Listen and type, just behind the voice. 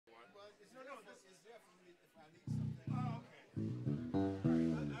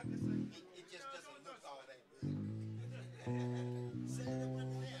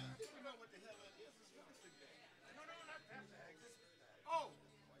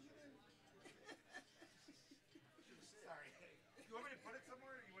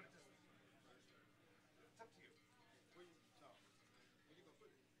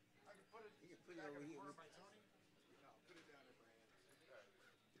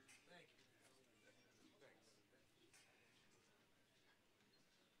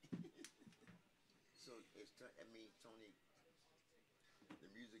So it's I mean, Tony, the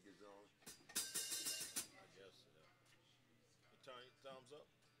music is on. I guess. Tony, thumbs up.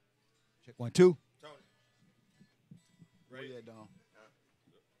 Check 1, 2. Tony. Where Ready? you at, Don?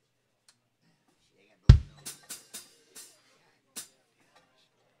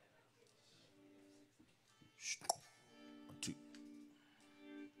 Shh. 1, 2.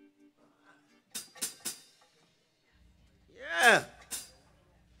 Yeah.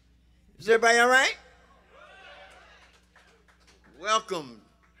 Is everybody all right? Welcome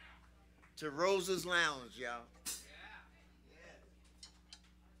to Rosa's Lounge, y'all.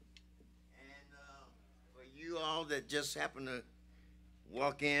 And for you all that just happened to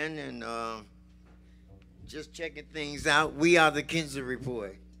walk in and just checking things out, we are the Kinsey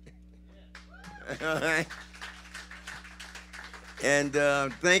Report. All right. And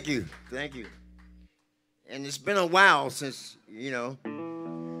thank you. And it's been a while since,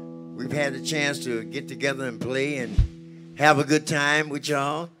 we've had a chance to get together and play and have a good time with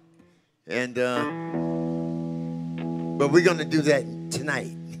y'all. And but we're gonna do that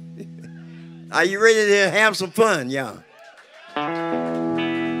tonight. Are you ready to have some fun, y'all? All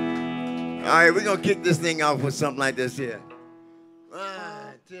right, we're gonna kick this thing off with something like this here. 1,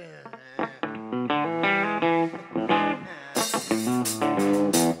 2.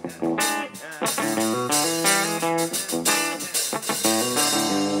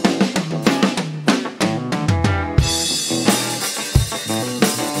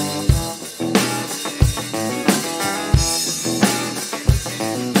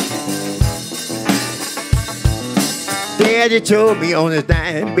 Daddy told me on his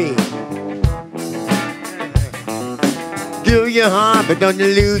dying bed, give your heart, but don't you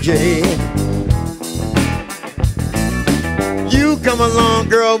lose your head. You come along,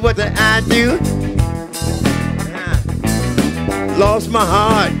 girl, what did I do? Lost my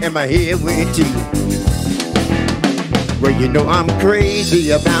heart and my head went too. Well, you know I'm crazy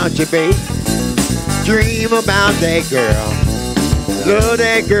about you, babe. Dream about that girl, love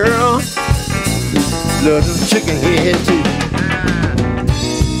that girl. Love them chicken head too.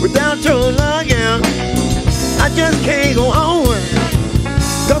 Without your love, girl, I just can't go on.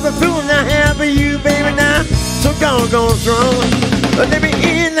 Cause the feeling I have for you, baby, now so doggone strong. Let me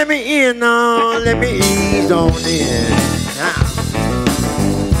in, oh, let me ease on in.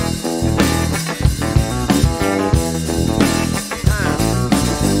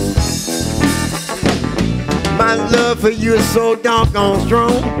 My love for you is so doggone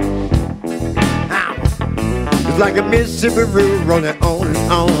strong. It's like a Mississippi River rolling on and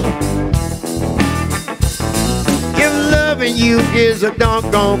on. If loving you is a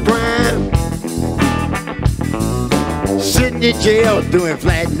doggone crime, sitting in jail doing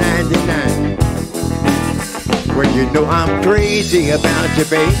flat 99. Well, you know I'm crazy about you,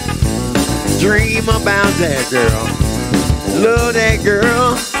 babe. Dream about that girl, love that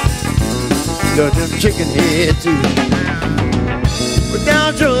girl, love them chicken head too.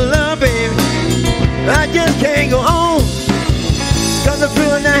 Without your love, baby, I just can't go on. Cause the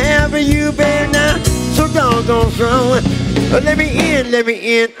feeling I have for you, baby, now so doggone strong. Let me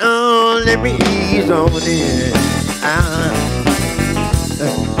in, oh, let me ease on in.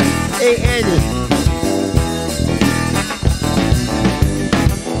 Hey, Andy.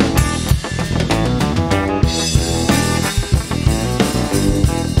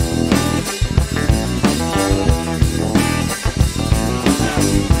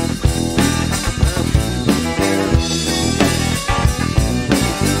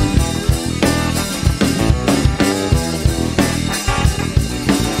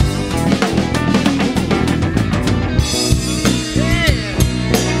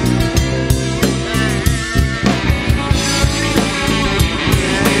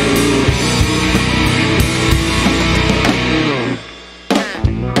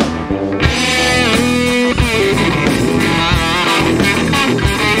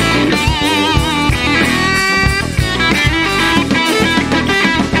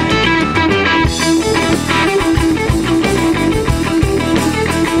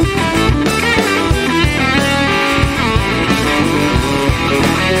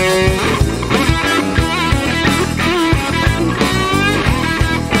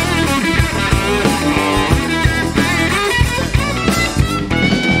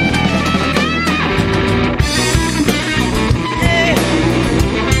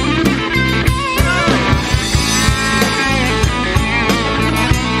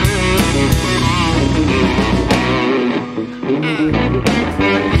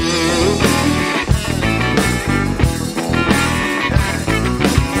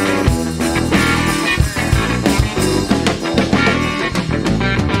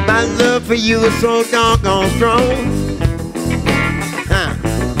 My love for you is so doggone strong.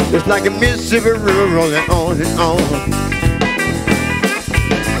 It's like a Mississippi River rolling on and on.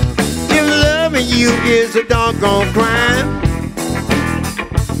 If loving you is a doggone crime,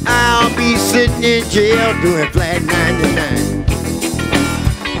 I'll be sitting in jail doing flat 99.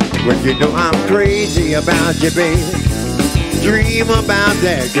 Well, you know I'm crazy about you, baby. Dream about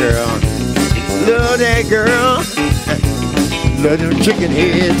that girl. Love that girl. Love them chicken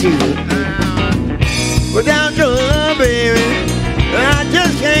heads too. Without your love, baby, I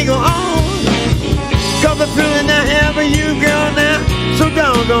just can't go on. 'Cause the feeling I have for you, girl, now so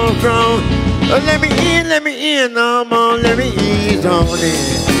doggone strong. Let me in, no more, let me ease on in.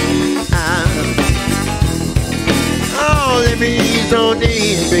 Oh, let me ease on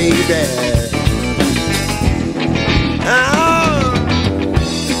in, baby. Oh.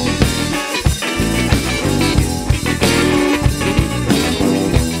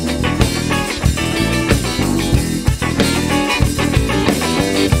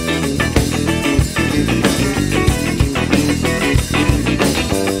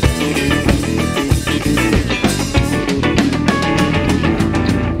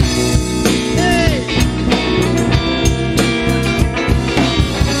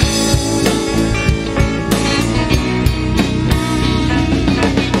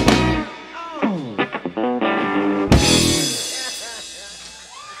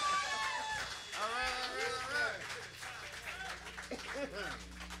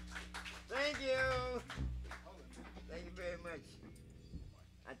 Thank you. Thank you very much.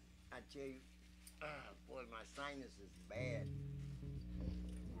 I tell you, boy, my sinus is bad.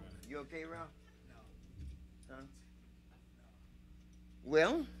 You okay, Ralph? No. Huh?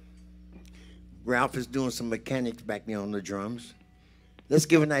 Well, Ralph is doing some mechanics back there on the drums. Let's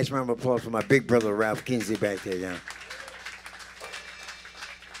give a nice round of applause for my big brother, Ralph Kinsey, back there, yeah.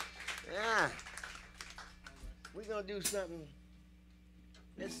 Yeah. We're going to do something.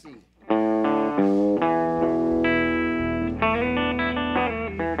 Let's see.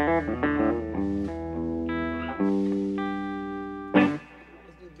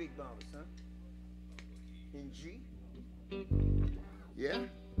 Let's do big ballers, huh? In G? Yeah?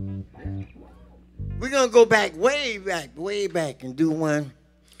 We're going to go back, way back and do one.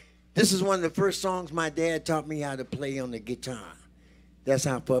 This is one of the first songs my dad taught me how to play on the guitar. That's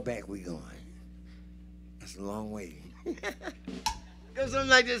how far back we're going. That's a long way. Go something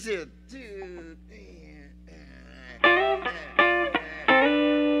like this here. 2, 3.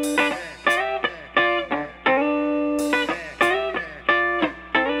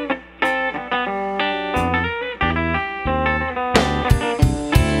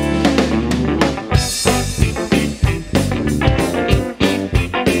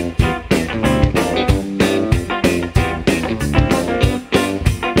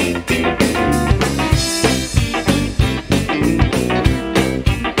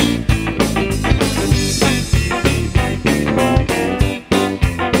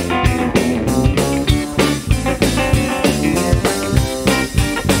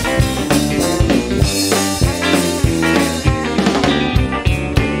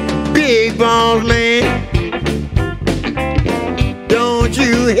 Balls, man, don't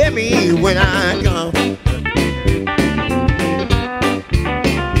you hit me when I come.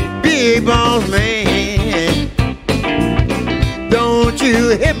 Big balls, man, don't you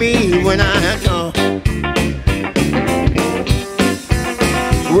hit me when I come.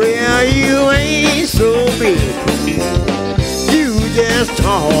 Well, you ain't so big, you just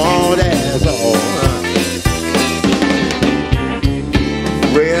tall, that's all.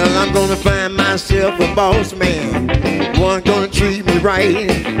 Well, I'm gonna find myself a boss man, one gonna treat me right,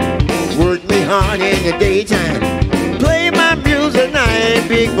 work me hard in the daytime, play my music at night,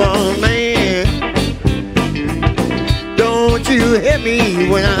 big boss man. Don't you hit me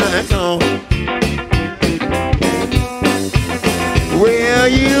when I come. Well,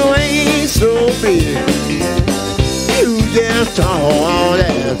 you ain't so big, you just tall,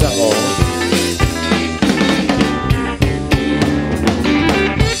 that's all.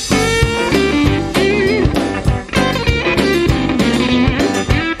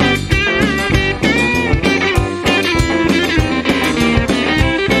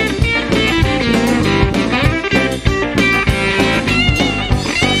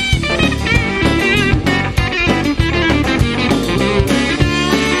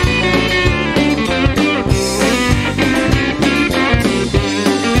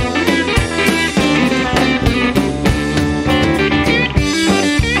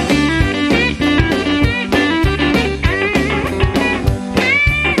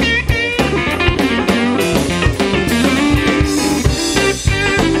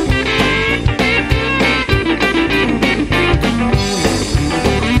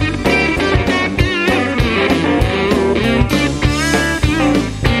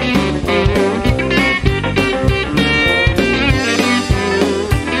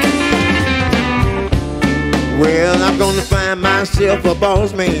 gonna find myself a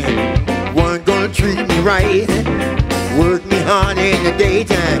boss man, one gonna treat me right, work me hard in the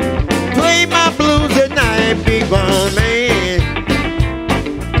daytime, play my blues at night, big bone man.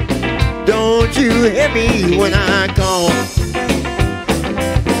 Don't you hear me when I call?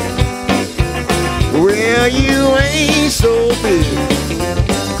 Well, you ain't so big,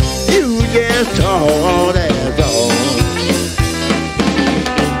 you just tall, that's all.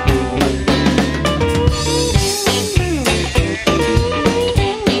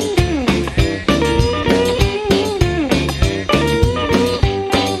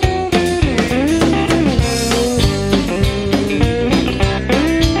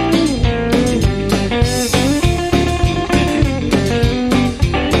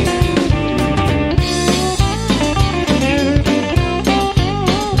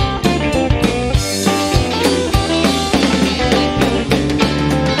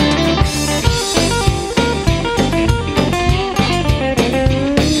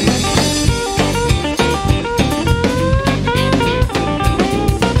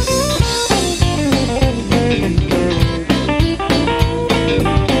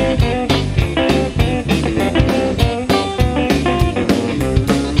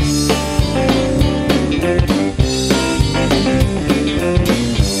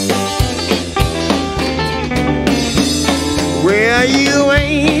 Well, you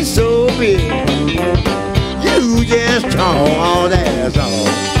ain't so big, you just tall, that's all.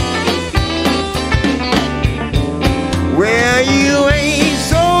 Well, you ain't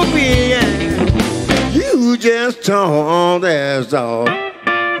so big, you just tall, that's all.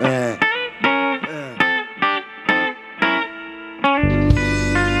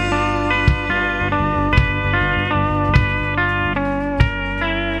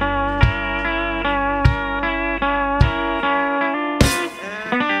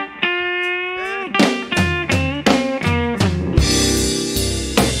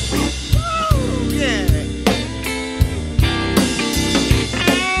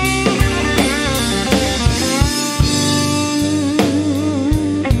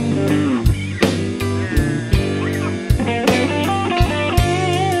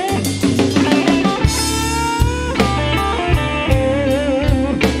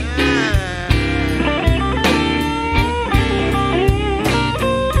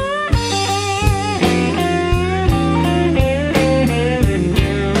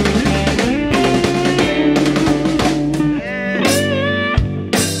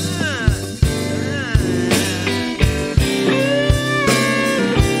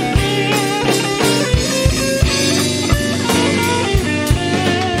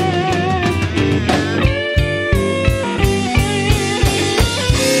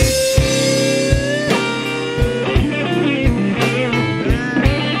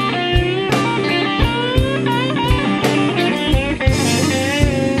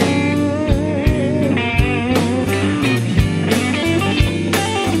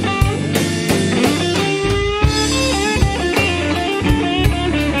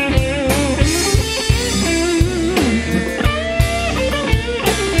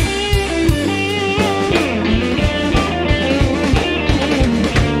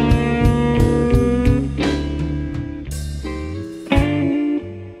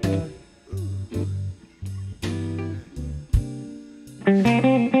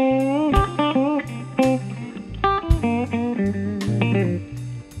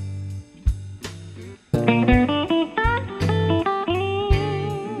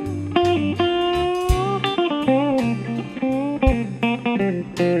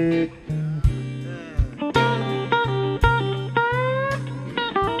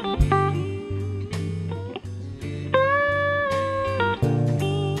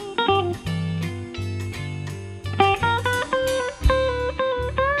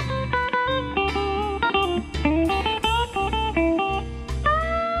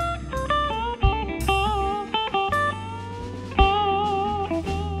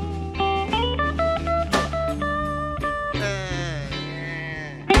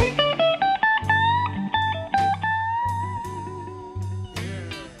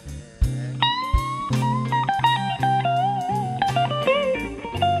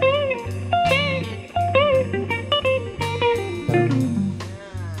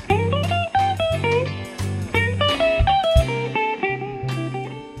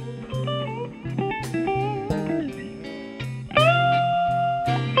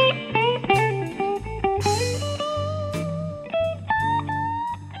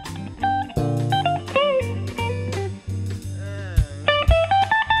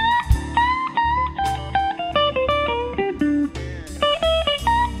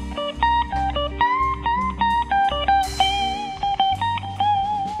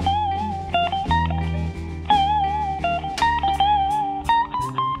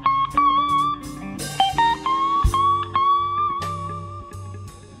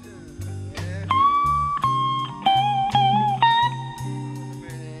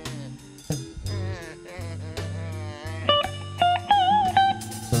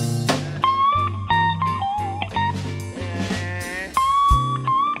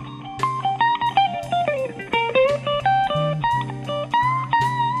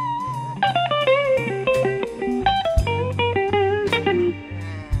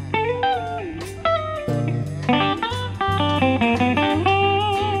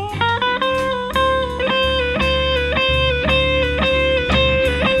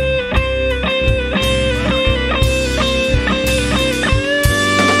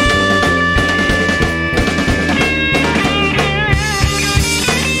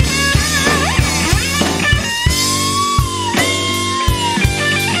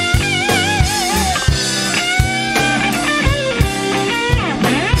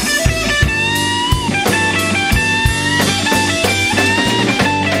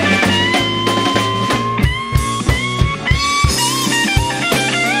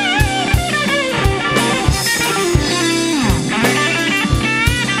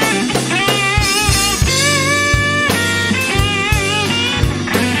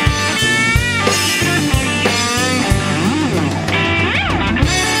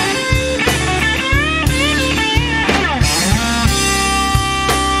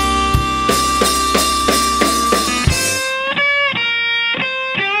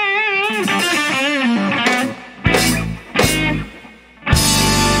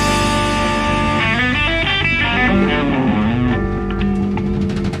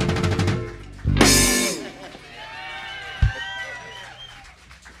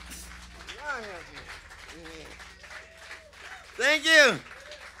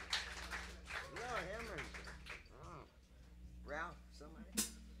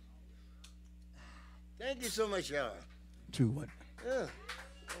 Thank you so much, y'all. 2 1. Yeah. Let's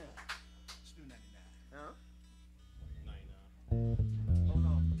do 99. Huh? 99. Hold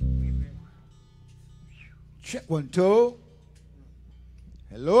on. Wait a minute. Check 1 2.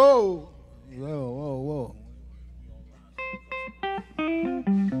 Hello. Whoa.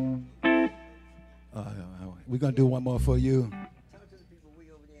 We're gonna do one more for you. Talk to the people way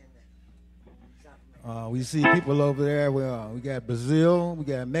over there in South America. We see people over there. We got Brazil, we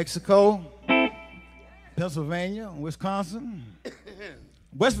got Mexico, Pennsylvania, Wisconsin,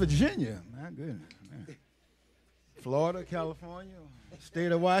 West Virginia. My goodness. Man. Florida, California,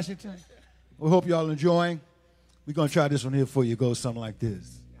 state of Washington. We hope y'all enjoying. We're gonna try this one here for you. It goes something like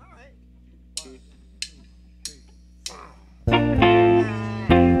this. All right.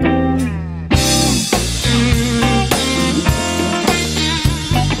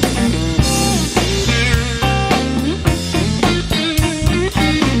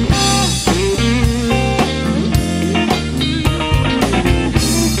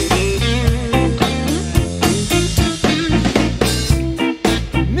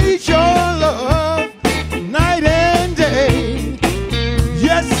 Need your love night and day.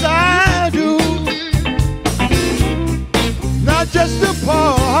 Yes, I do. Not just a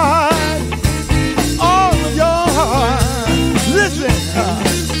part, all of your heart. Listen,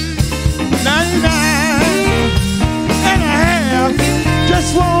 99 and a half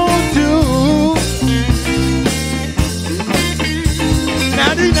just won't do.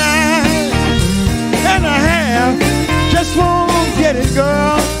 99 and a half just won't get it,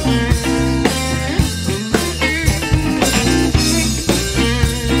 girl.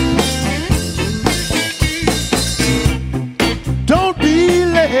 Don't be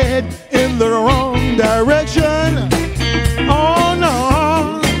led in the wrong direction. Oh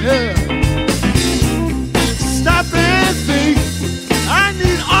no, yeah. Stop and think. I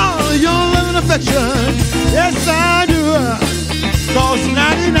need all of your love and affection. Yes, I do. 'Cause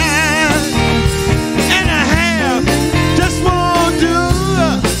 99 and a half just won't do.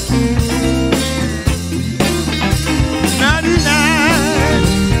 99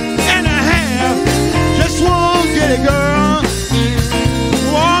 and a half just won't get it, girl.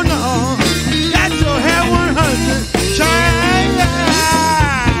 Oh no, got to have 100, child.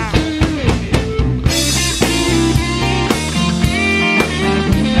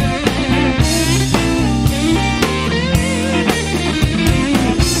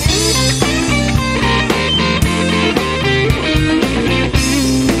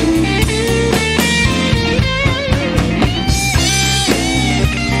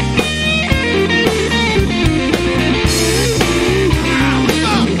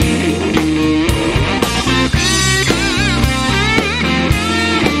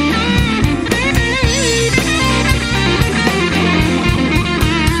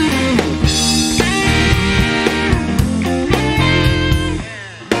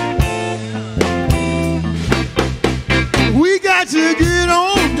 We got to get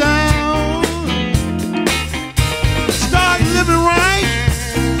on down, start living right,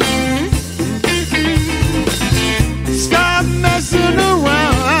 stop messing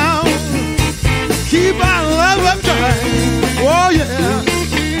around, keep our love up tight. Oh yeah,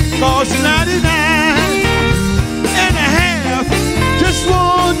 'cause 99 and a half just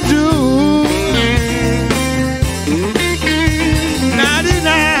won't do. 99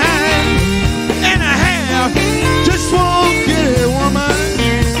 and a half just won't get it, woman.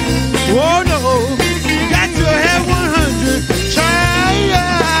 Oh no, got to have 100, child.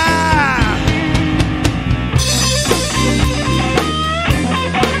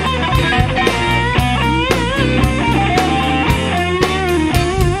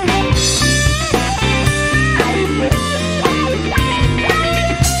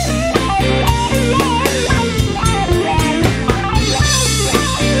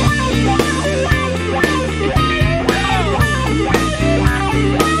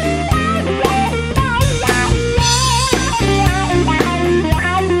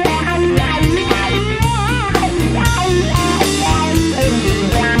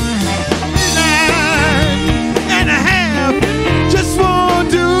 And a half just won't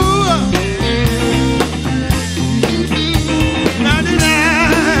do.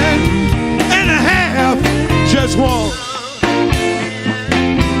 99 and a half just won't.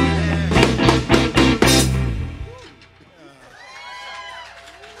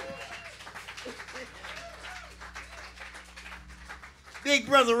 Big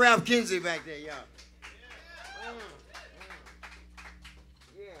brother Ralph Kinsey back there, y'all.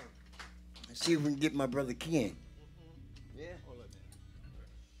 Yeah. Let's see if we can get my brother Ken. Yeah.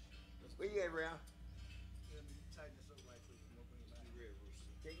 Where you at, Ralph?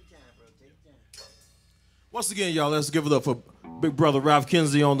 Take your time, bro. Take your time. Once again, y'all, let's give it up for big brother Ralph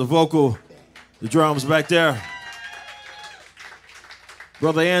Kinsey on the vocal, the drums back there.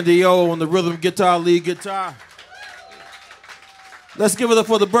 Brother Andy O on the rhythm guitar, lead guitar. Let's give it up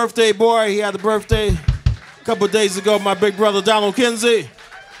for the birthday boy. He had a birthday a couple of days ago, my big brother Donald Kinsey.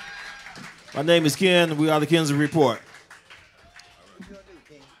 My name is Ken. We are the Kinsey Report.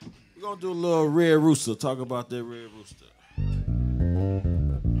 We're going to do a little Red Rooster. Talk about that Red Rooster.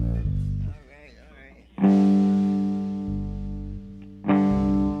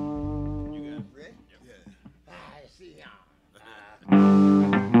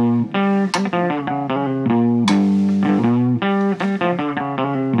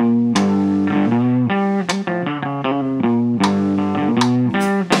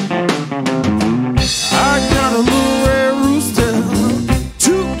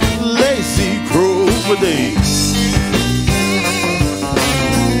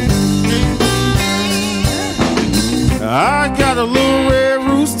 I got a little red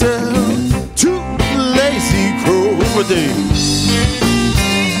rooster, two lazy crow days.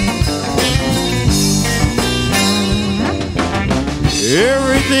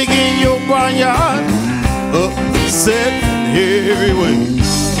 Everything in your barnyard upset every way.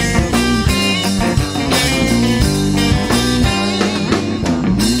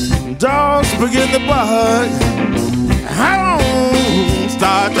 Dogs begin to bark, hounds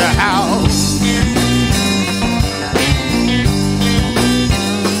start to howl.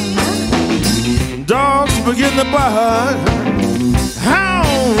 Dogs begin to bark,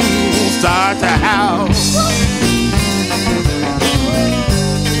 hounds start to howl.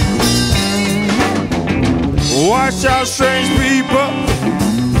 Watch out, strange people,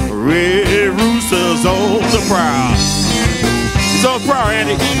 red roosters on the prowl. He's on the prowl,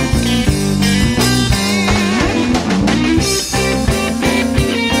 Andy.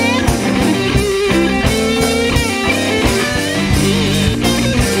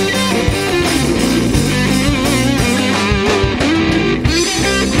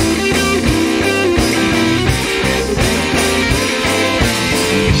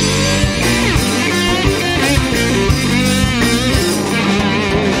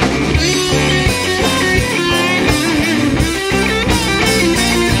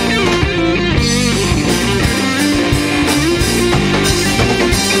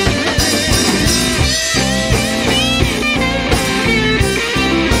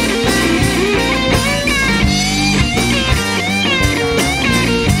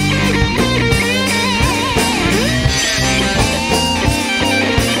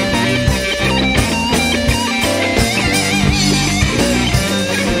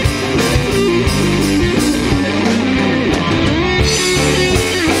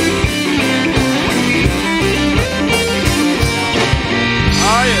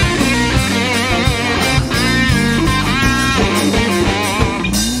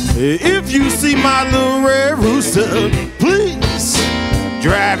 If you see my little red rooster, please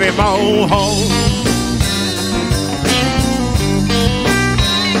drive him on home.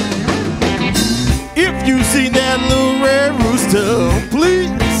 If you see that little red rooster,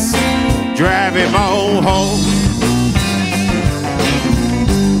 please drive him on home.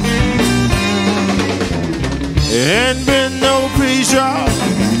 Ain't been no peace, y'all,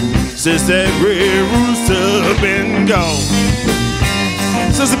 since that red rooster been gone.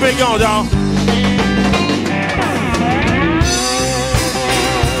 Since it's been gone, y'all.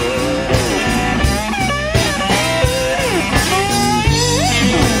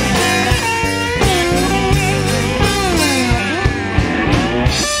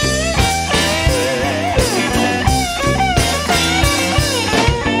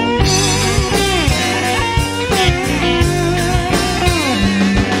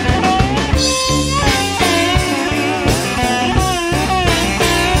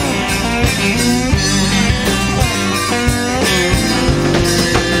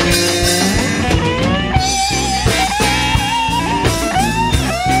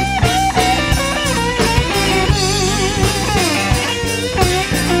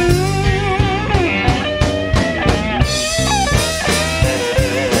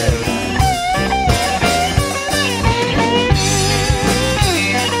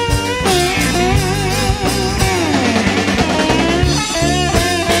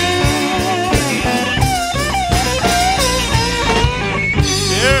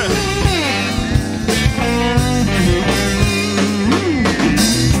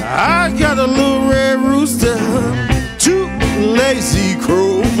 A little red rooster, two lazy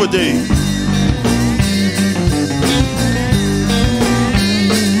crow for days.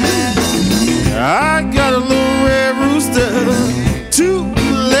 I got a little red rooster, two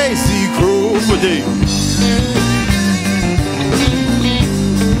Stacy Crowder.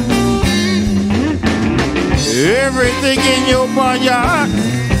 Everything in your barnyard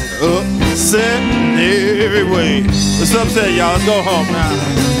upset in every way. It's upset, y'all. Let's go home now.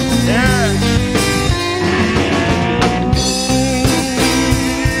 Yeah.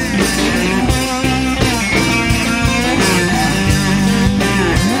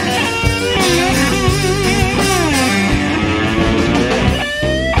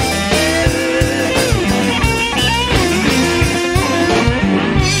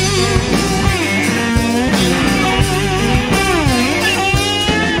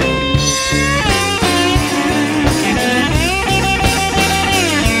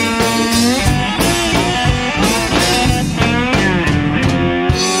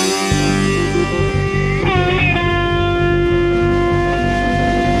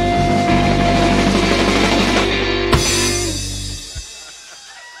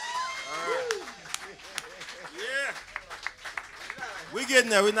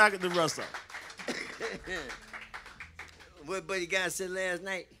 We're knocking the rust off. What buddy guy said last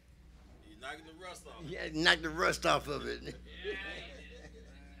night? You're knocking the rust off. Yeah, knock the rust off of it.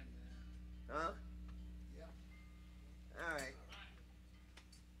 Huh? Yeah. All right.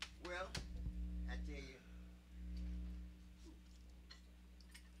 Well, I tell you.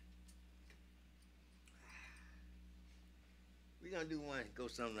 We're going to do one, go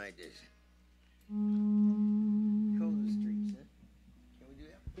something like this. Cold the streets, huh?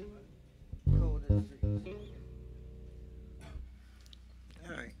 Cold in the streets.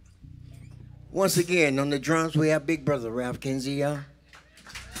 All right. Once again, on the drums, we have Big Brother Ralph Kinsey, y'all.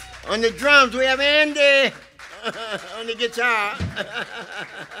 On the drums, we have Andy. On the guitar.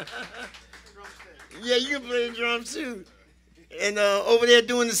 Yeah, you can play the drums too. And over there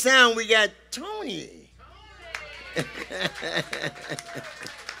doing the sound, we got Tony.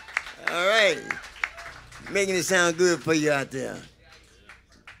 All right. Making it sound good for you out there.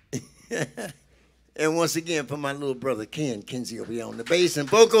 And once again, for my little brother Kinsey over here on the bass and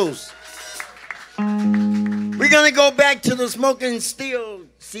vocals. We're going to go back to the Smoking Steel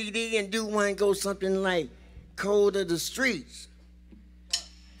CD and do one go something like Cold of the Streets.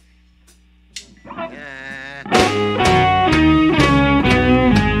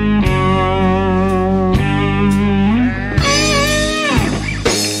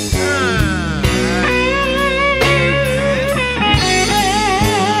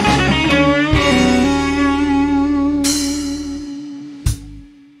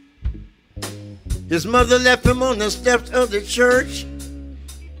 His mother left him on the steps of the church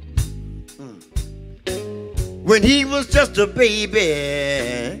when he was just a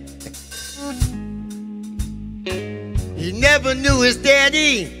baby. He never knew his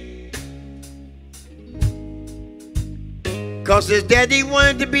daddy, 'cause his daddy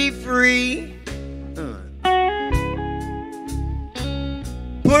wanted to be free.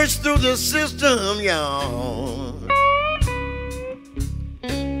 Pushed through the system, y'all.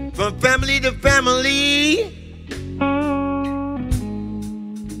 From family to family,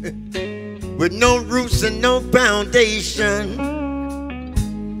 with no roots and no foundation.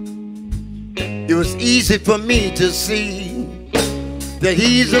 It was easy for me to see that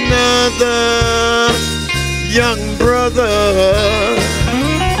he's another young brother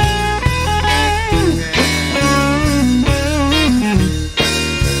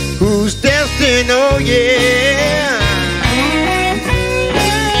who's destined, oh yeah,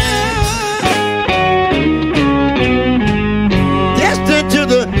 to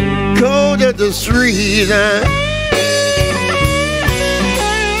the cold of the street.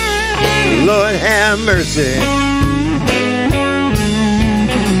 Lord have mercy.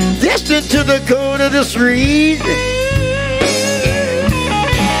 Destined to the cold of the street.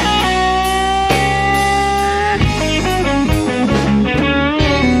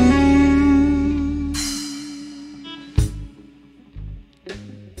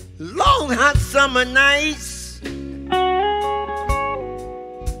 Long hot summer nights,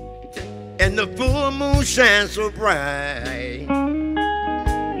 and the full moon shines so bright.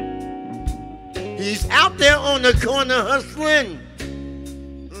 He's out there on the corner hustling.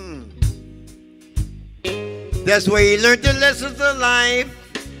 That's where he learned the lessons of life.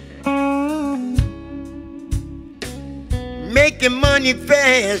 Making money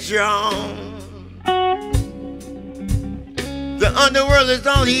fast, y'all. The underworld is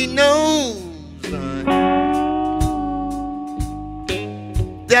all he knows.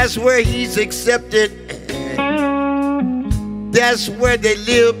 That's where he's accepted. That's where they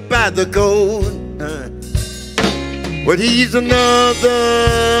live by the code. But he's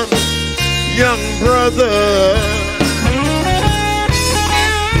another young brother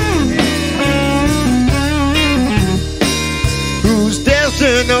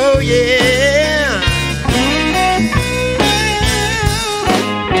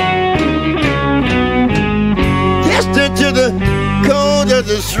of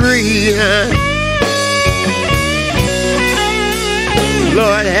the street.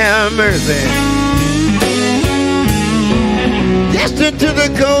 Lord have mercy. Destined to the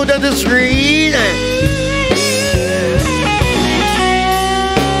code of the street.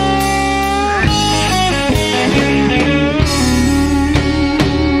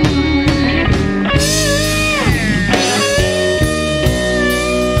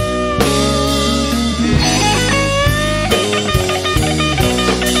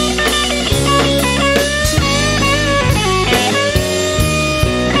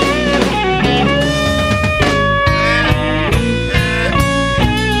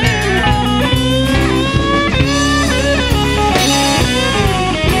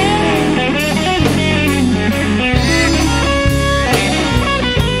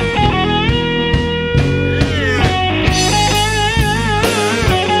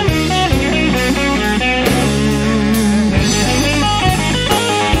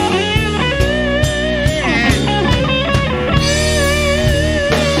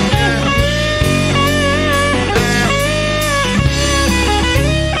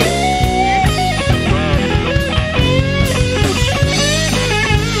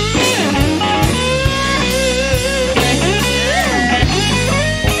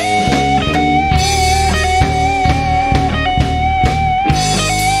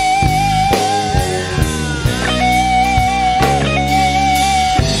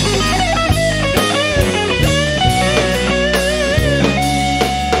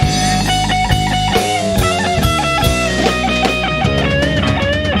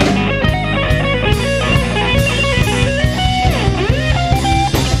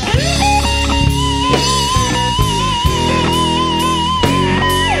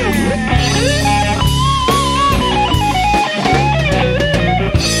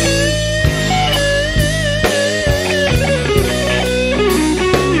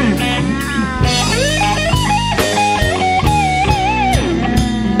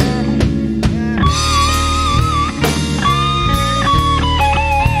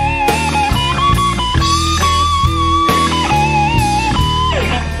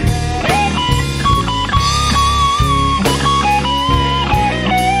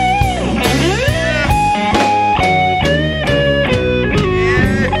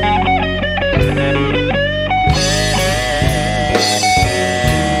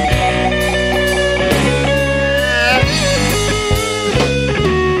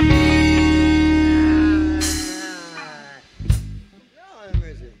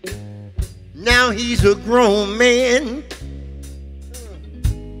 Now he's a grown man,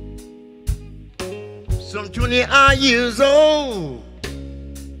 some 20-odd years old,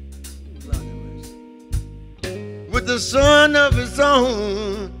 with a son of his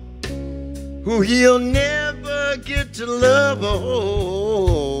own, who he'll never get to love or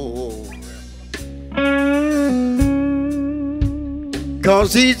hold.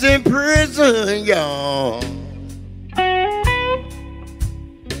 'Cause he's in prison, y'all,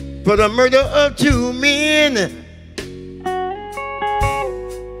 for the murder of 2 men.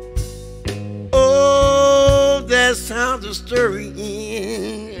 Oh, that's how the story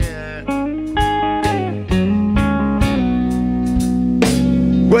ends.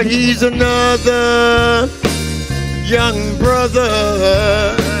 But he's another young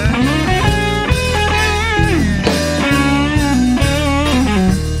brother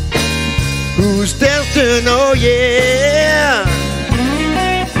who's destined, oh yeah,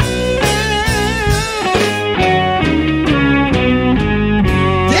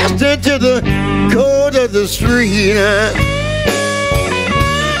 destined to the code of the street.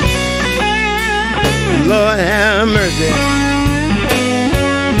 Lord have mercy.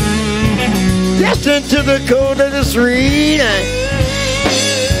 Destined to the code of the street.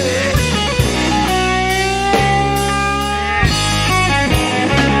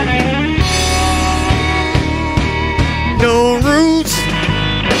 No roots,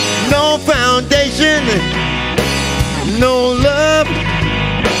 no foundation, no love,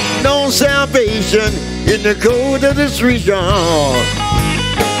 no salvation in the code of the street, y'all.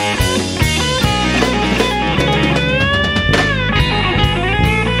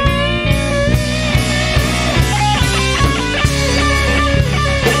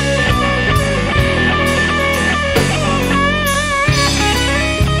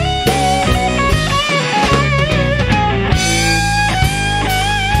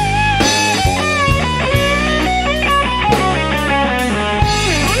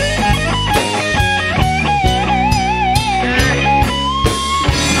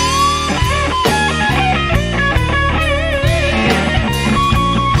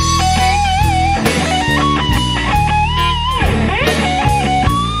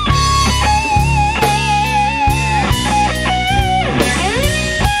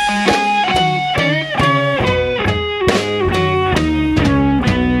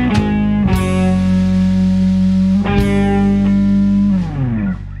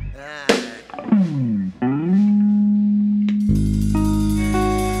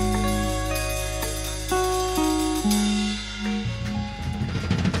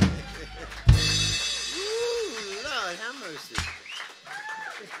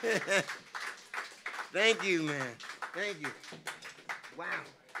 Thank you, man. Thank you. Wow.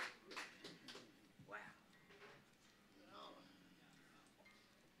 Wow.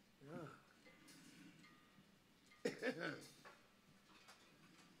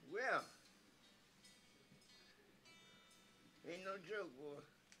 Well, ain't no joke, boy.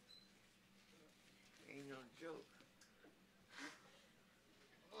 Ain't no joke.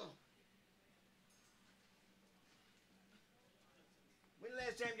 When the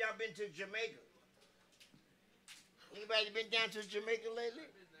last time y'all been to Jamaica? Anybody been down to Jamaica lately?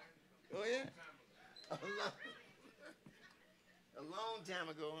 Oh, yeah? A long time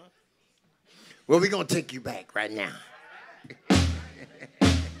ago, huh? Well, we're going to take you back right now. All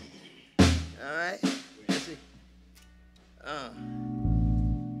right? Let's see.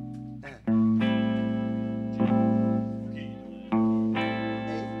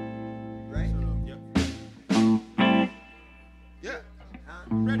 Right? Yep. Yeah.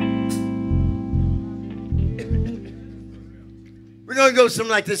 Ready? We're going to go something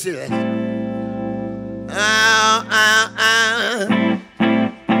like this here.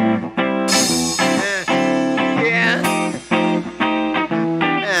 Yeah.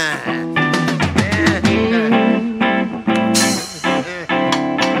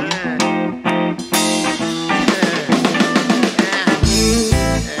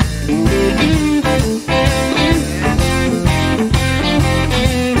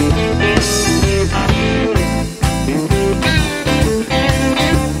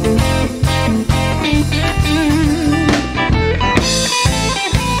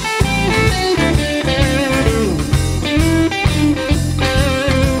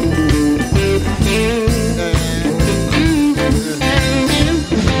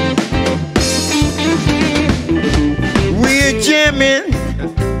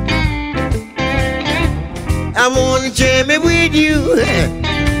 I wanna jam it with you.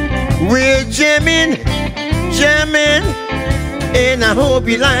 We're jamming, jamming, and I hope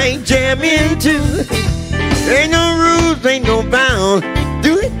you like jamming too. Ain't no rules, ain't no bounds.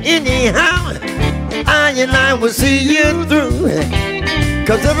 Do it anyhow. I and I will see you through.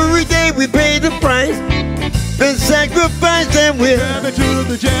 Cause every day we pay the price. Been sacrificed and we're Jamming to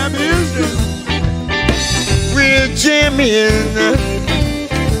the jam is due. we're jamming.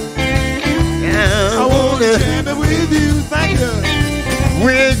 I wanna jam it with you. Thank you.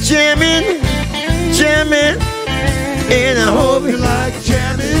 We're jamming, jamming, and I hope You like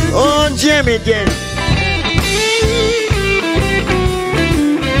jamming? oh, jam it then.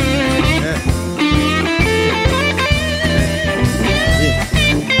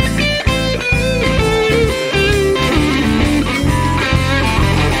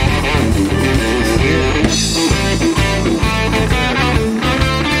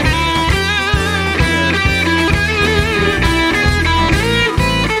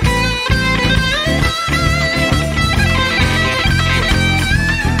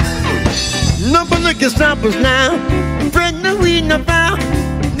 Nobody can stop us now. Friend, no, we no bow.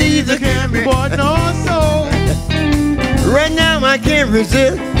 Neither can we. Boy, no soul. Right now I can't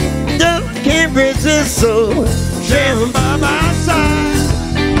resist. No, can't resist. So jam By my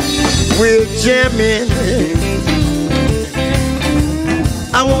side. we're jamming.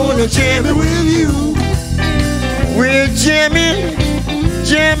 I wanna jam it. With you. We're jamming,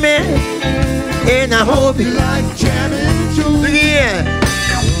 jamming, and I hope you like. Like jamming too. Yeah.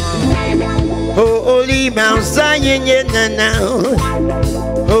 Holy Mount Zion, yeah, now.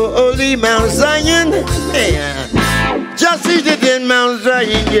 Holy Mount Zion, yeah. Just seated in Mount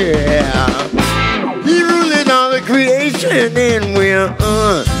Zion, yeah. He ruling all the creation, and we're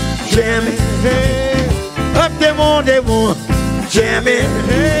jamming. Hey, Up they want, jamming.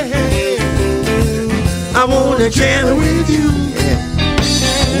 hey, hey. I wanna jam With you.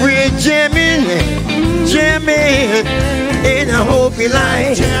 We're jamming, jamming, and I hope you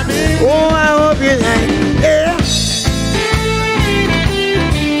like. Jamming. Oh, I hope you like. Yeah.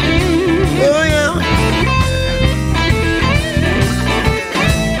 Oh, yeah.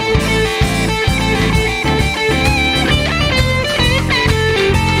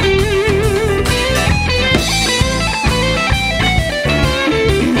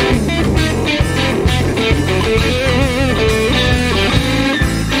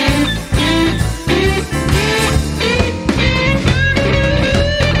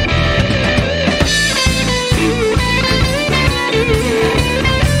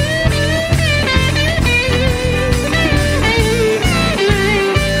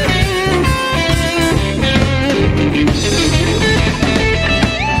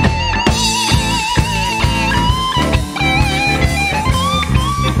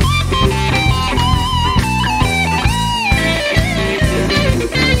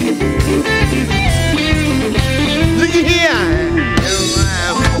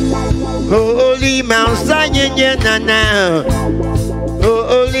 Mount Zion, yeah, now. Oh,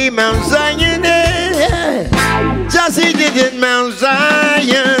 holy Mount Zion, yeah. Just he did it, Mount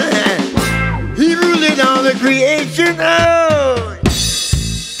Zion. He ruled all the creation, oh.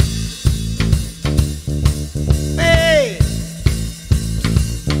 Hey.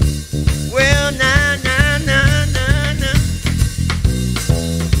 Well, now.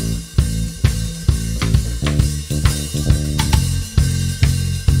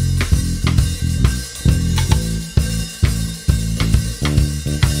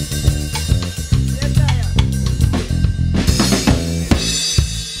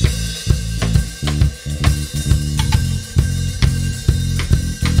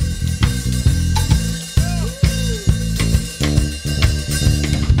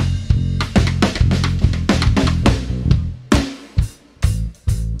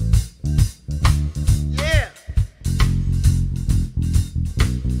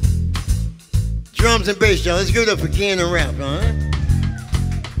 Drums and bass, y'all. Let's give it up for Ken and rap, huh?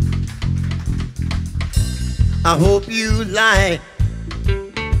 I hope you like.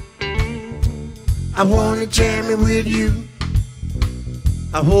 I wanna jam it with you.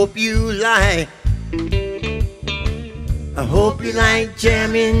 I hope you like. I hope you like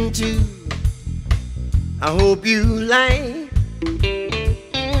jamming too. I hope you like.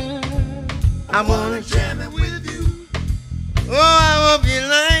 I wanna jam it with you. Oh, I hope you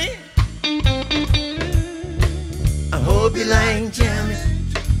like. I hope you like jamming,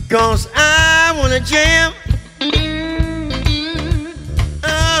 'cause I wanna jam.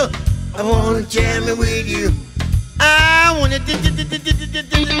 Oh, I wanna jam it with you. I wanna.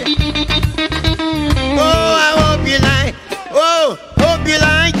 Oh, I hope you like. Oh, hope you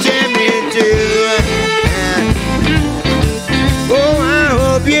like jamming too. Oh, I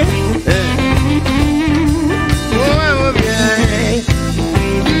hope you. Oh, I hope you like.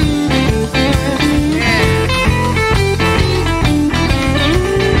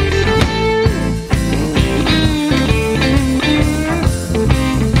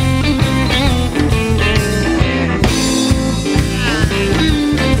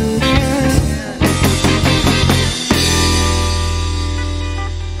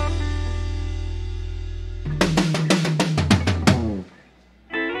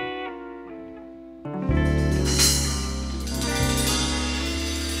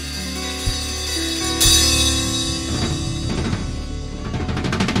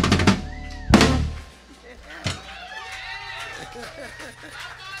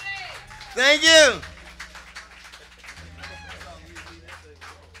 Thank you.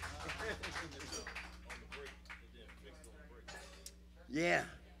 Yeah.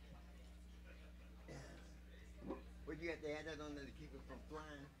 But you have to add that on there to keep it from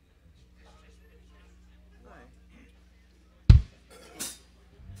flying. All right.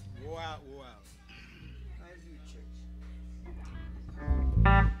 Wow, wow. How do you church?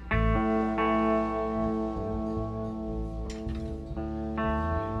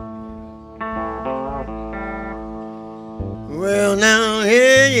 Well, now,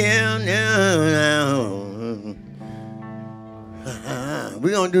 yeah, now.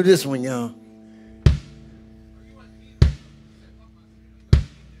 We're going to do this one, y'all.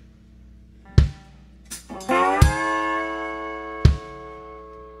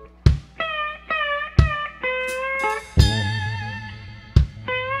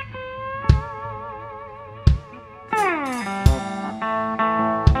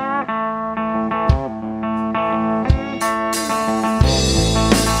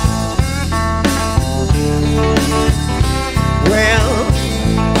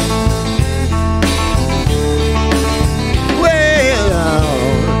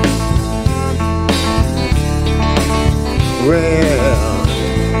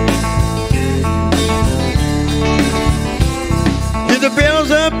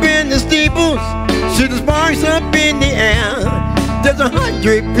 There's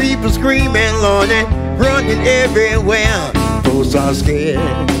 100 people screaming, Lord, and running everywhere. Folks are scared.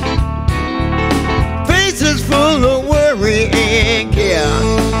 Faces full of worry and care.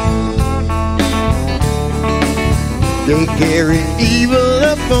 They carry evil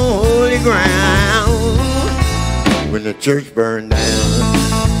up on holy ground. When the church burned down,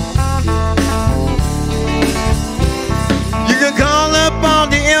 you can call up all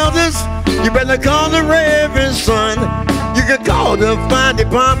the elders. You better call the reverend son. You can call the fire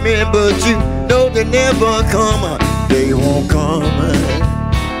department, but you know they never come. They won't come.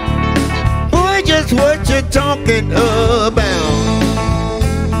 Boy, just what you're talking about.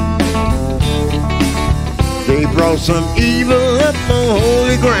 They brought some evil up on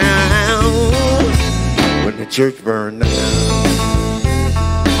holy ground when the church burned down.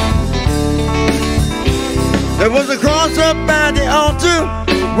 There was a cross up by the altar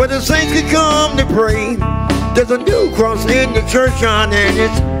where the saints could come to pray. There's a new cross in the churchyard and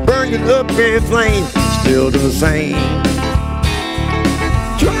it's burning up in flames. Still the same.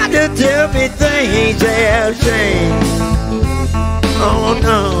 Try to tell me things have changed. Oh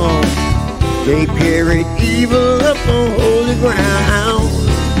no, they buried evil up on holy ground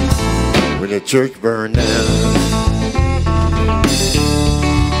when the church burned down.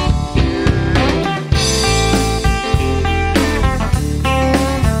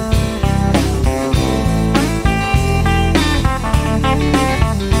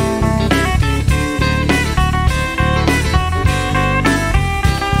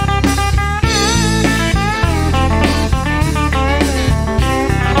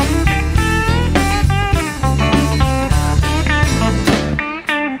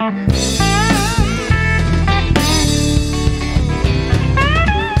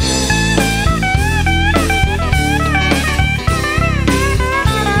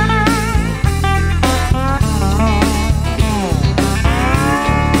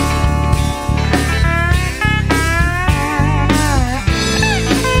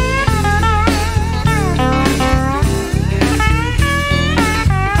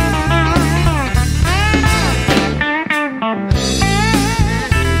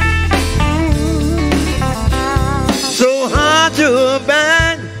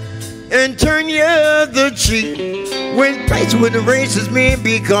 When faced with the racist men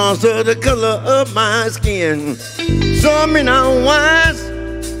because of the color of my skin. Some men are wise,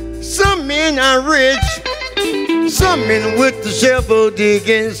 some men are rich, some men with the shovel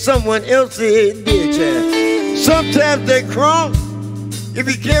digging someone else's ditch. Sometimes they cross if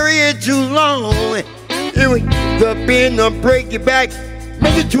you carry it too long. It will bend or break your back,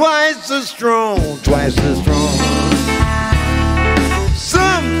 make it twice as strong, twice as strong.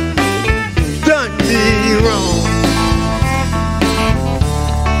 Some done me wrong.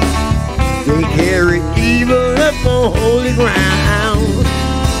 They carry evil up on holy ground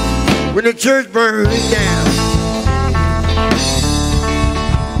when the church burned down.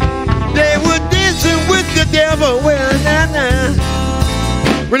 They were dancing with the devil, well, nah.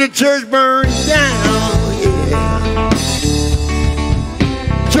 When the church burned down, yeah.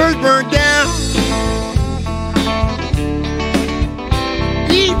 Church burned down.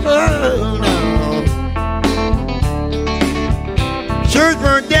 Evil, no. Church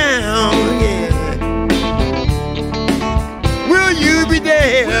burned down, yeah. Will you be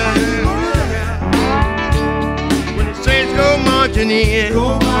there when the saints go marching in?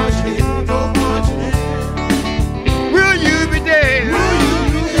 Go marching in, go marching in. Will you be there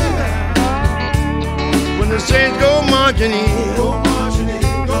when the saints go marching in? Go marching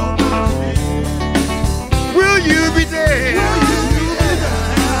in, go marching in. Will you be there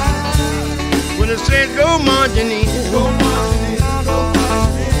when the saints go marching in? Go marching in.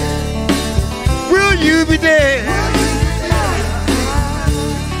 Will you be there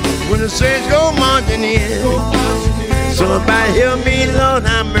when the saints go marching in? Somebody help me, Lord,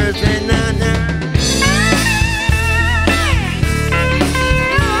 have mercy, nah, nah.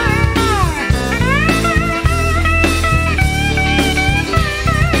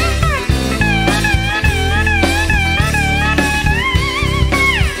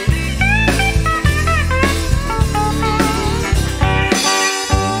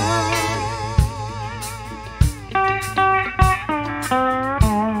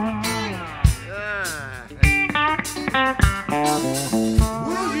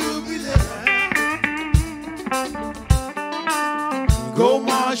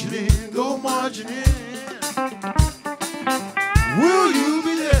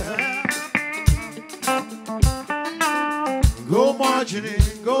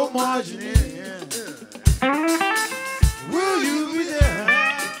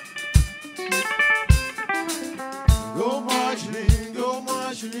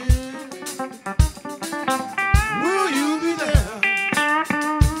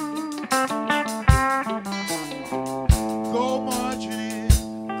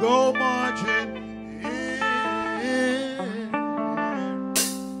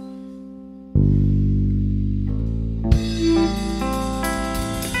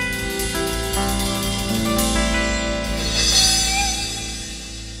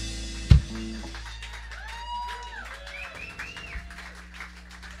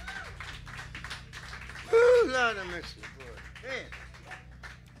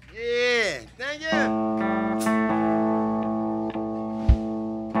 Yeah, thank you.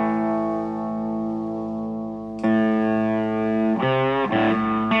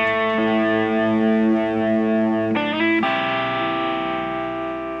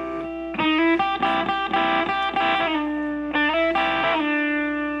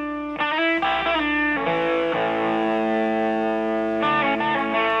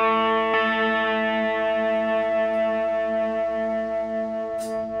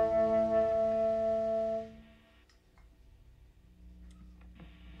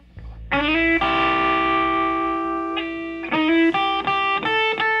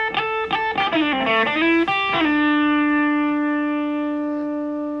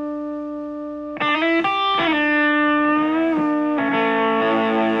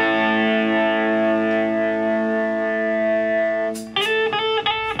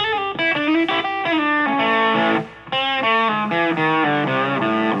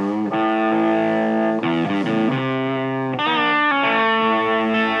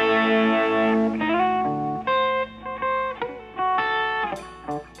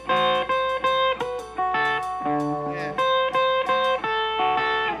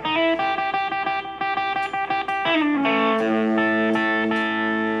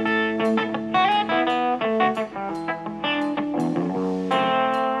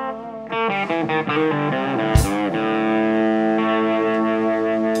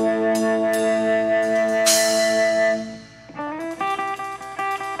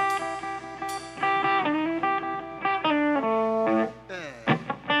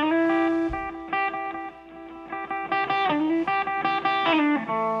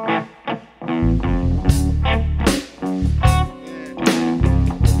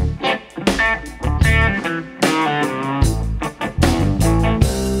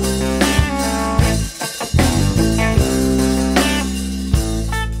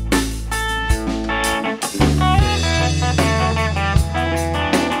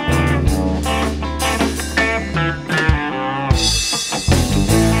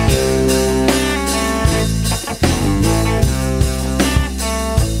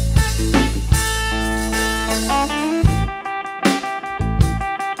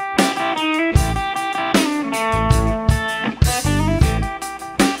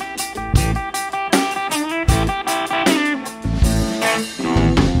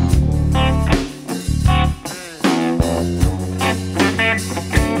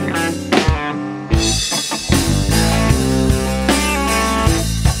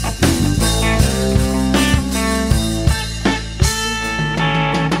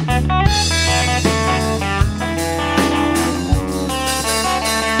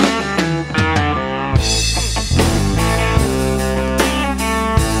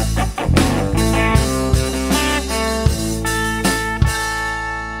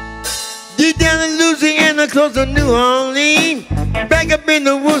 Close to New Orleans, back up in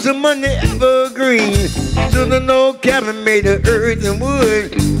the woods among the evergreens. To the old cabin made of earth and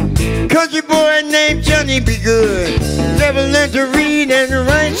wood. Country boy named Johnny Be Good. Never learned to read and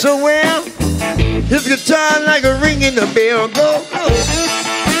write so well. His guitar like a ringing the bell. Go, go.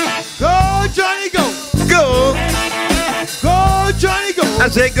 Go, Johnny, go. Go. Go, Johnny, go. I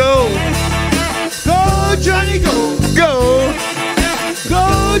say go. Go, Johnny, go. Go.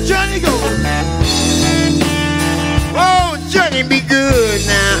 Go, Johnny, go. Oh, Johnny Be Good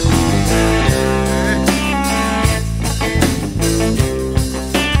now.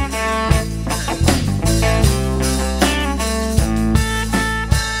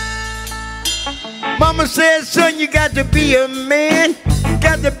 Mama said, son, you got to be a man.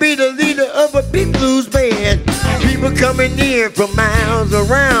 Got to be the leader of a big blues band. People coming in from miles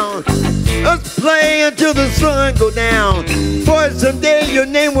around. Us play until the sun go down. For someday your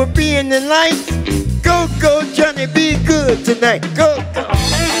name will be in the lights. Go, go, Johnny, be good tonight. Go, go.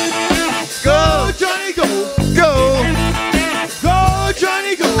 Go, Johnny, go. Go. Go,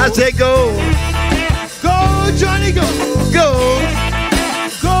 Johnny, go. I say go. Go, Johnny, go. Go.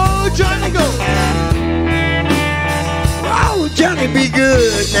 Go, Johnny, go. Oh, Johnny, be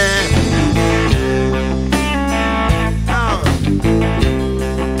good now.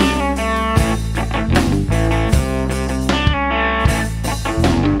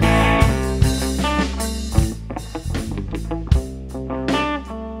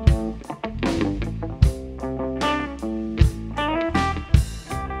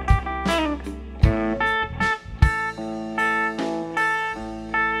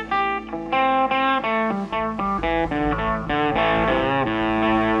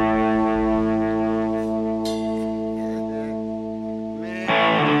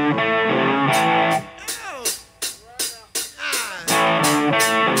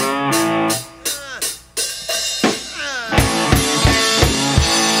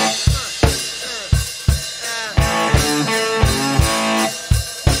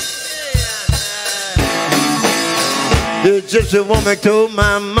 The gypsy woman told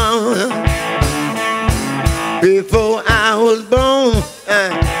my mama before I was born,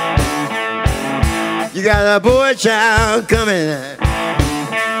 you got a boy child coming,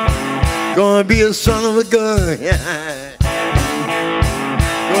 gonna be a son of a gun,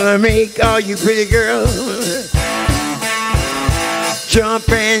 gonna make all you pretty girls jump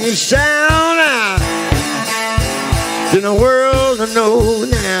and shout out to the world to know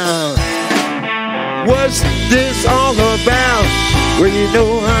now. What's this all about? Well, you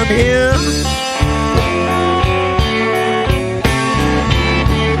know I'm here.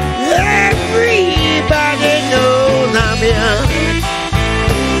 Everybody knows I'm here.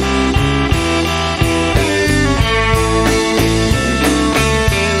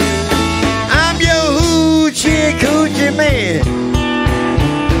 I'm your hoochie coochie man.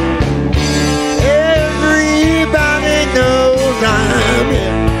 Everybody knows I'm here.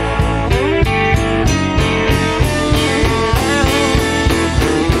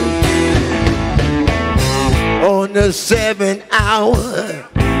 On the 7th hour,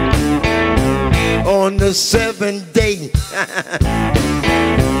 on the 7th day,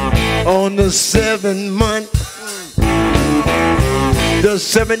 On the 7th month, the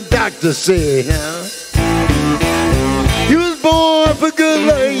 7th doctor said, you was born for good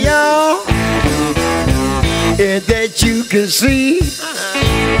luck, y'all, and that you can see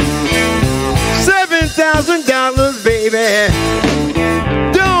 $7,000, baby.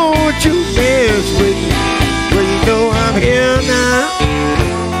 Don't you mess with me, well, you know I'm here now.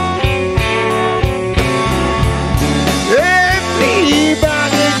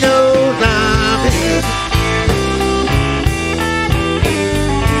 Everybody knows I'm here.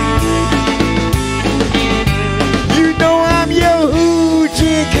 You know I'm your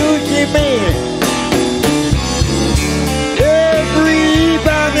hoochie coochie man.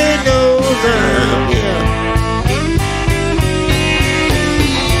 Everybody knows I'm here.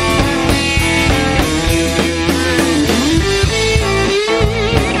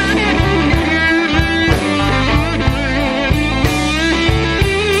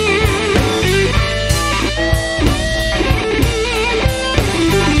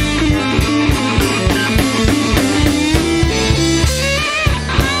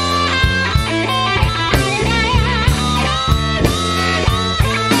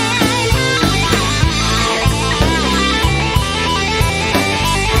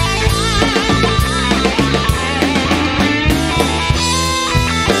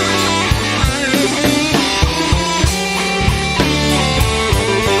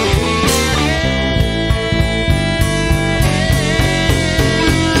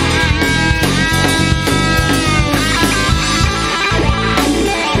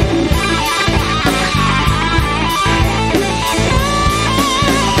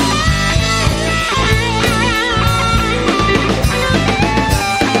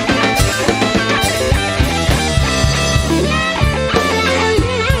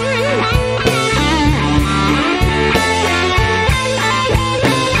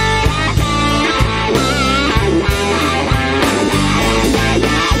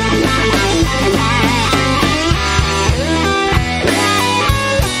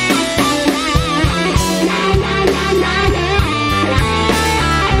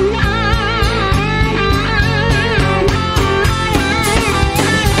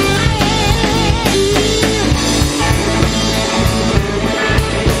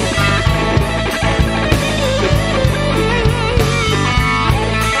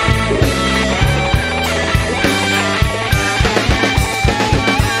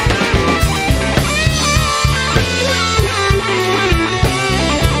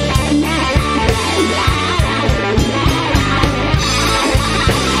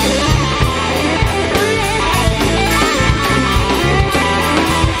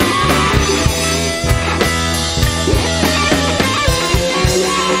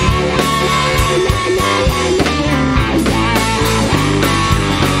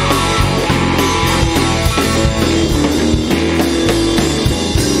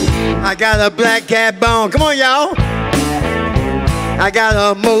 I got a black cat bone. Come on, y'all. I got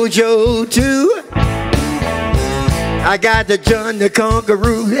a mojo too. I got the John the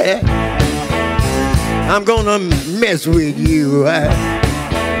Conqueror. I'm gonna mess with you.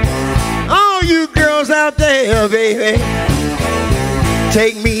 All you girls out there, baby,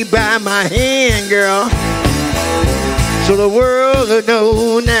 take me by my hand, girl, so the world will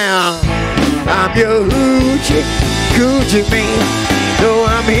know now I'm your hoochie coochie man. So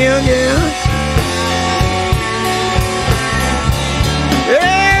I'm here, yeah.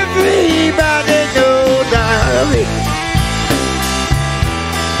 Everybody knows I'm here.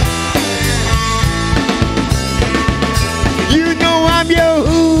 You know I'm your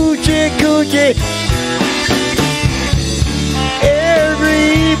hoochie coochie.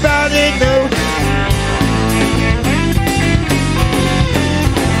 Everybody knows.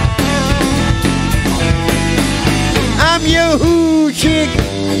 I'm your hoochie.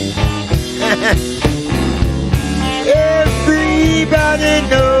 Everybody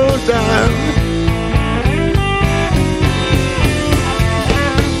knows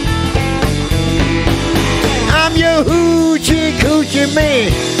I'm your hoochie coochie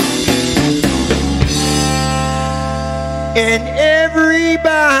man. And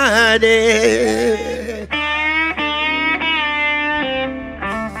everybody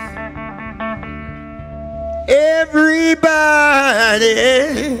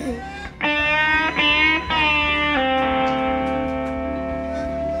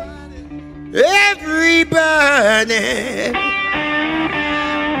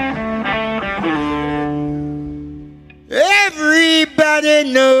everybody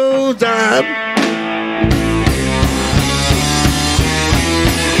knows I'm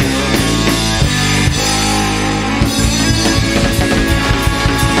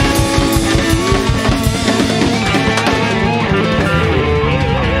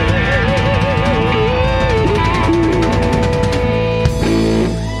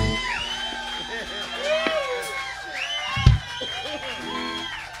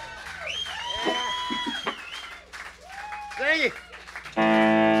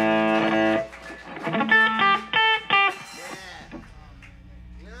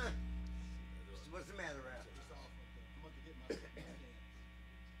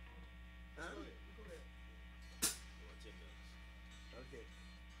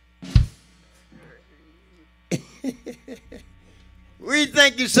we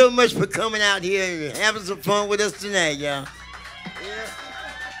thank you so much for coming out here and having some fun with us tonight, y'all. Yeah.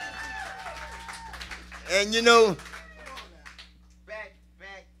 And you know,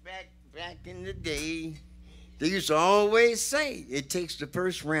 back in the day, they used to always say it takes the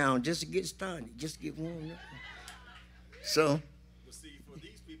first round just to get started, just to get warmed up. So. But see, for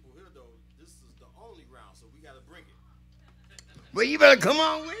these people here, though, this is the only round, so we got to bring it. Well, you better come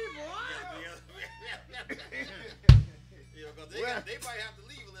on with it, boy. They might have to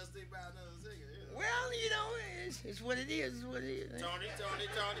leave unless they buy another cigarette. Yeah. Well, you know, it's what it is. It's what it is. Tony.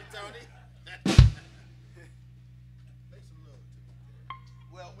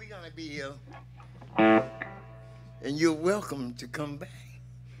 Well, we're going to be here. And you're welcome to come back.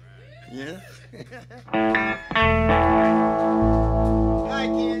 Yeah? Hi,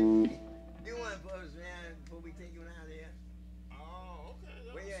 kid. You want to put us down before we take you out of here? Oh,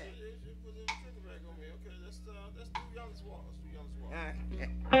 okay. Where you at? Put the cigarette on me. Okay, let's do Young's Walk. All right.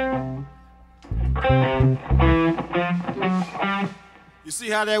 You see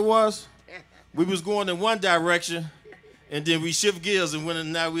how that was? We was going in one direction, and then we shift gears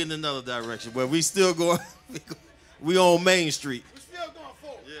and now we're in another direction. But we still going. We on Main Street. We still going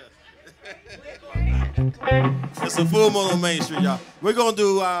forward. Yeah. It's a full moon on Main Street, y'all. We're gonna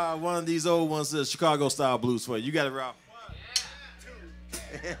do one of these old ones, the Chicago style blues for you. You got it, Ralph.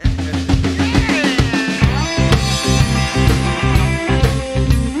 1, 2.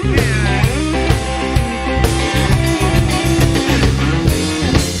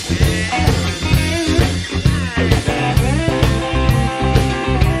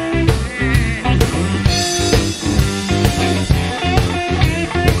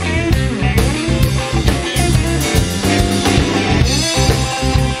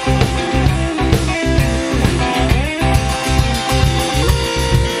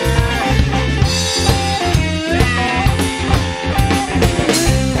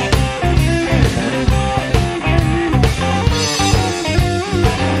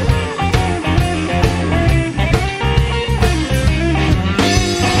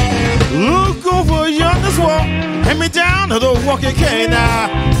 Hand me down to the walking cane now.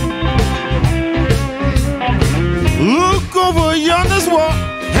 Look over yonder's walk.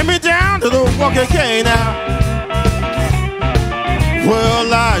 Hand me down to the walking cane now.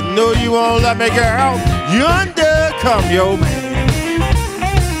 Well, I know you won't let me, girl. Yonder come your man.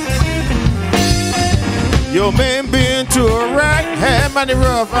 Your man been to a wreck, had mighty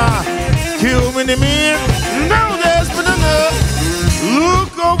rough. Killed many men. No, there's been enough.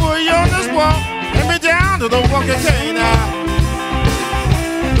 Look over yonder's walk. Hand me down to the walking cane now.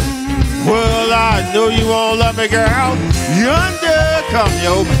 Well, I know you won't love me, girl. Yonder come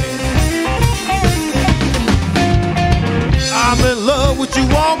your man. I'm in love with you,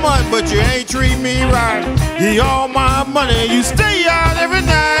 woman, but you ain't treat me right. You all my money, you stay out every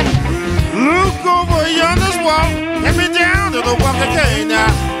night. Look over yonder's walk. Hand me down to the walking cane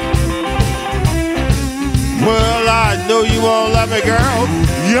now. Well, I know you won't love me, girl.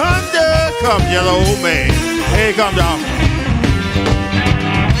 Yonder come yellow man. Here come dog.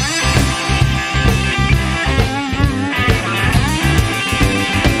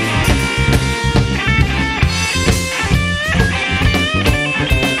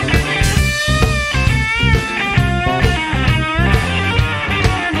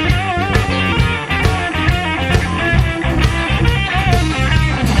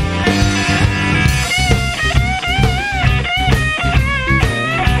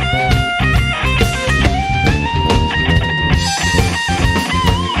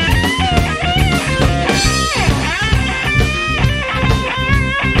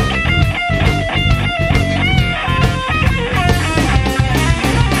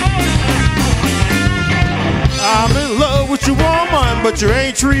 But you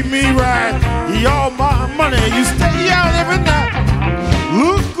ain't treat me right. You all my money, you stay out every night.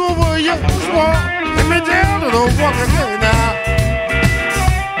 Look over your wall, and me down to the walking cane now.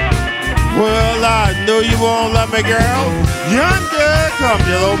 Well, I know you won't love me, girl. Yonder come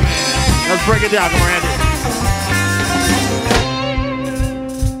yellow man. Let's break it down, come on, Andy.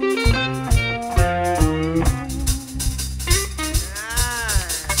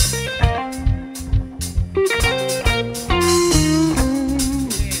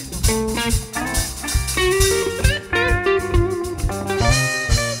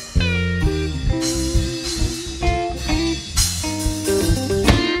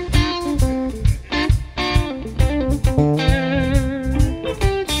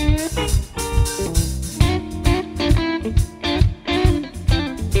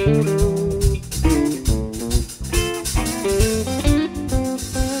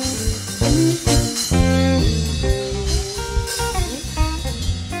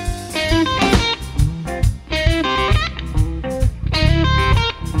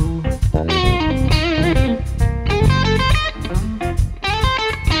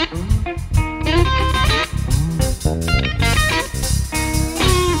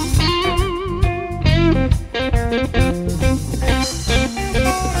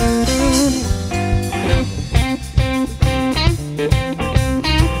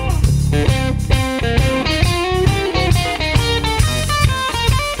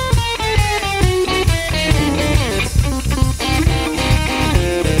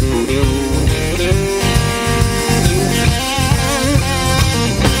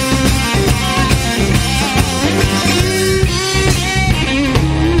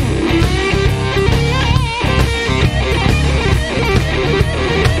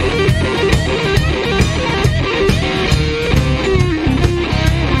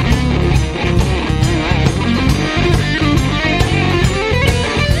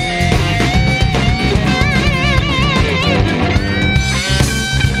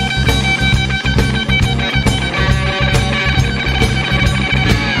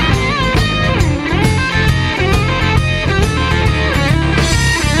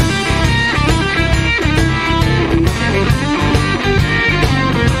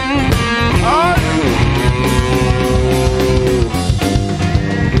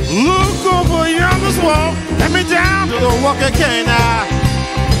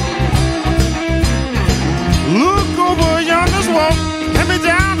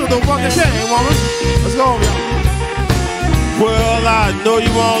 the fucking chain, woman. Let's go, y'all. Well, I know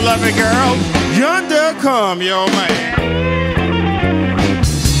you won't love me, girl. Yonder come your man.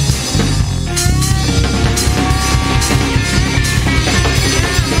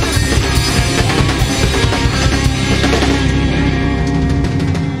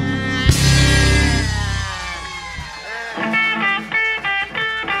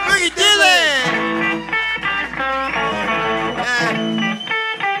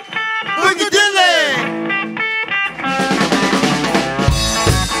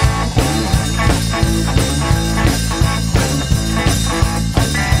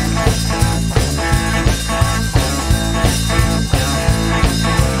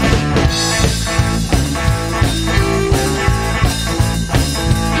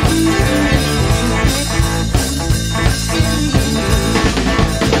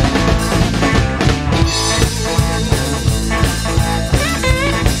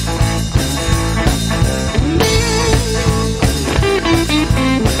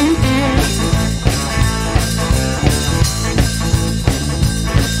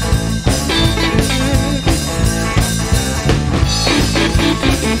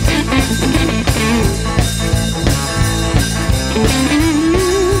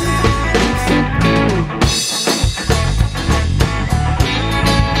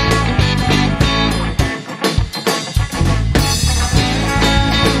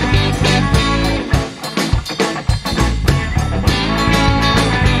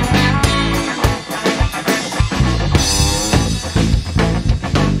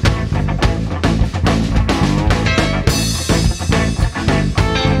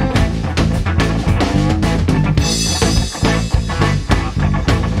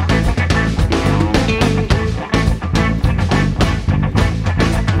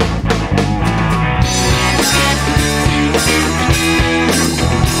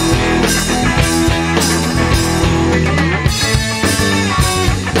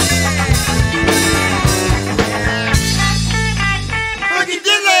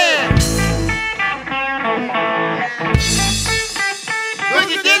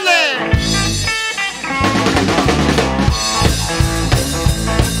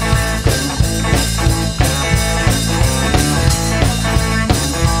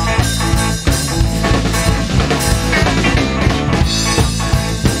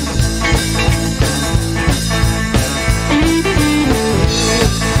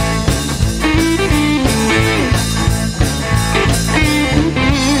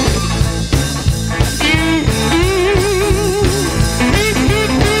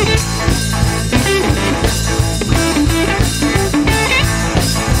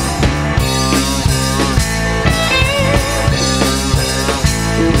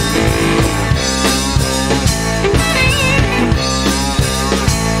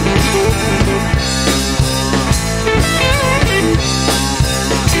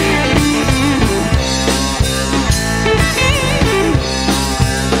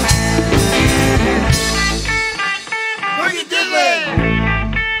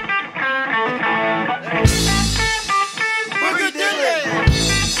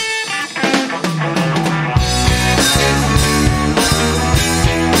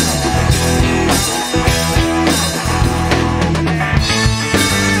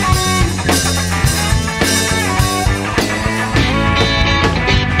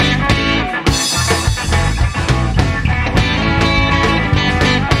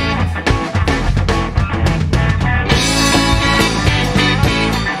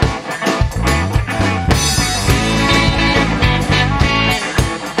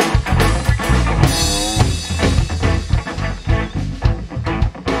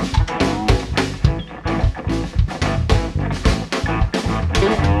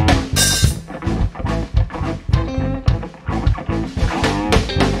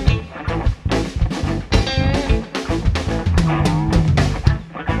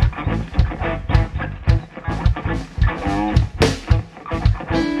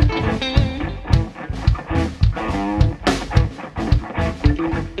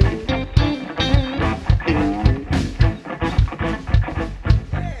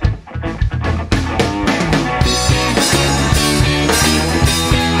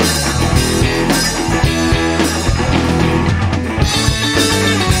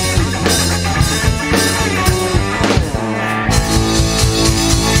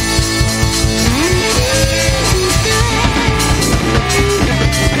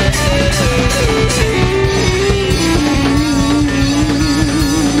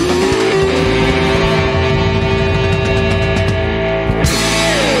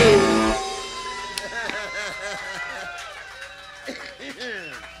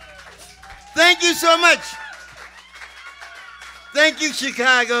 Thank you so much. Thank you,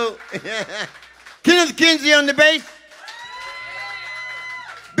 Chicago. Kenneth Kinsey on the bass.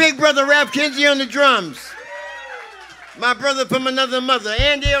 Big brother Ralph Kinsey on the drums. My brother from another mother,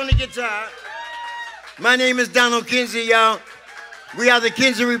 Andy on the guitar. My name is Donald Kinsey, y'all. We are the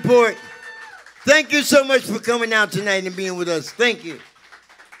Kinsey Report. Thank you so much for coming out tonight and being with us. Thank you.